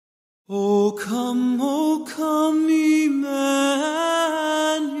O come, Emmanuel,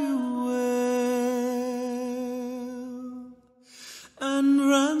 and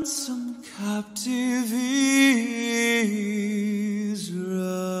ransom captive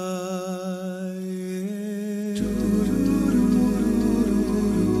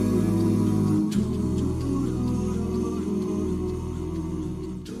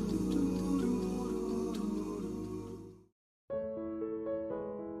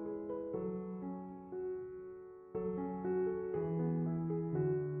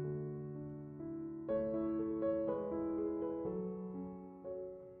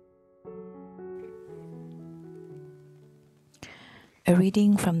A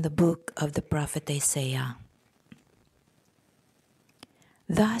reading from the book of the prophet Isaiah.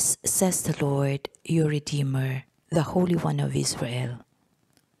 Thus says the Lord, your Redeemer, the Holy One of Israel.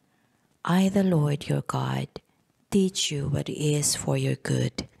 I, the Lord your God, teach you what is for your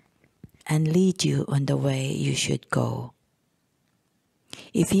good, and lead you on the way you should go.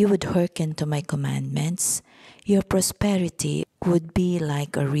 If you would hearken to my commandments, your prosperity would be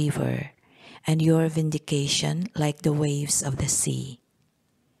like a river, and your vindication like the waves of the sea.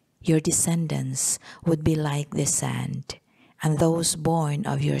 Your descendants would be like the sand, and those born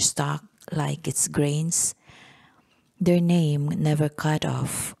of your stock like its grains, their name never cut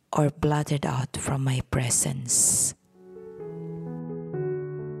off or blotted out from my presence.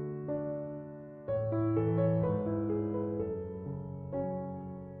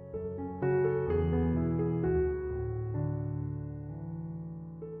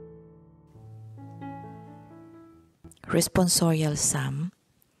 Responsorial Psalm.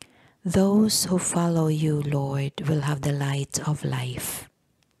 Those who follow you, Lord, will have the light of life.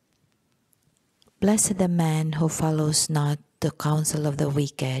 Blessed the man who follows not the counsel of the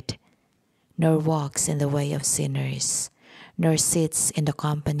wicked, nor walks in the way of sinners, nor sits in the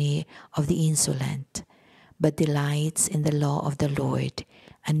company of the insolent, but delights in the law of the Lord,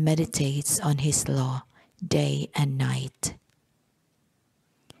 and meditates on his law day and night.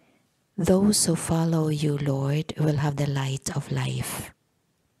 Those who follow you, Lord, will have the light of life.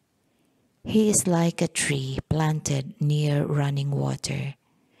 He is like a tree planted near running water,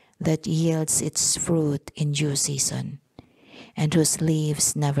 that yields its fruit in due season, and whose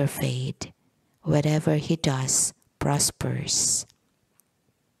leaves never fade. Whatever he does prospers.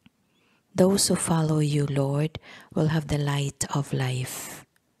 Those who follow you, Lord, will have the light of life.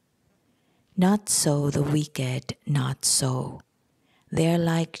 Not so the wicked, not so. They are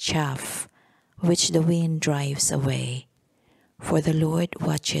like chaff, which the wind drives away. For the Lord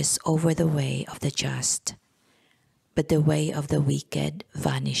watches over the way of the just, but the way of the wicked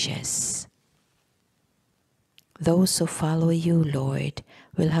vanishes. Those who follow you, Lord,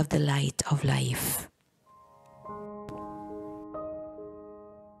 will have the light of life.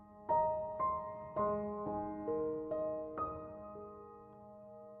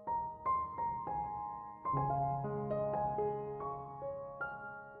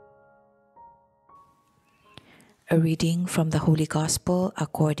 A reading from the Holy Gospel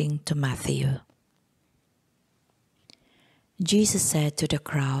according to Matthew. Jesus said to the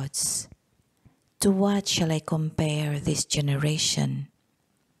crowds, "To what shall I compare this generation?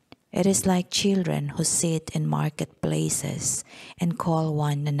 It is like children who sit in marketplaces and call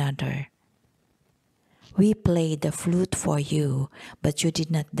one another. We played the flute for you, but you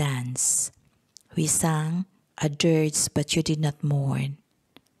did not dance. We sang a dirge, but you did not mourn.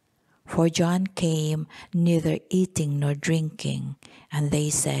 For John came neither eating nor drinking, and they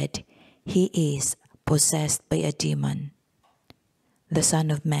said, 'He is possessed by a demon.' The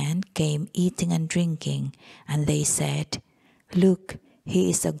Son of Man came eating and drinking, and they said, 'Look, he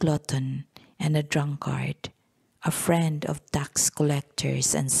is a glutton and a drunkard, a friend of tax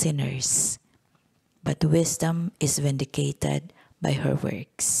collectors and sinners.' But wisdom is vindicated by her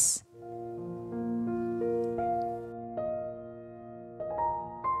works."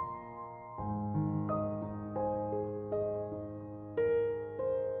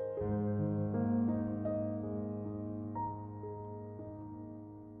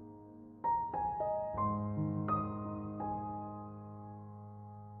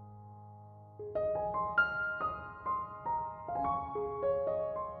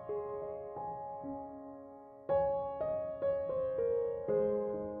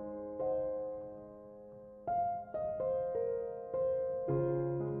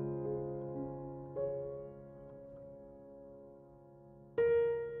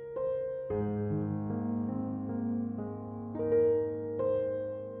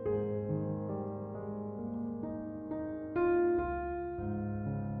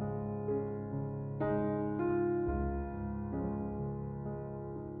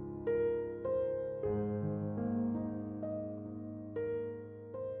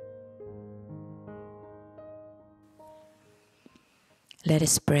 Let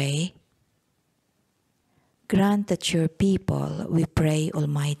us pray. Grant that your people, we pray,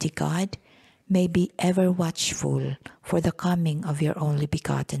 Almighty God, may be ever watchful for the coming of your only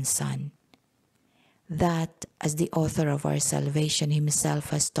begotten Son, that, as the author of our salvation himself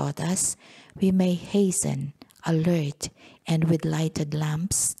has taught us, we may hasten, alert, and with lighted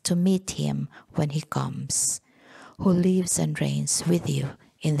lamps to meet him when he comes, who lives and reigns with you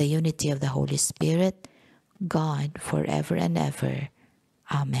in the unity of the Holy Spirit, God, forever and ever.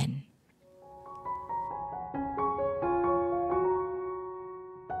 Amen.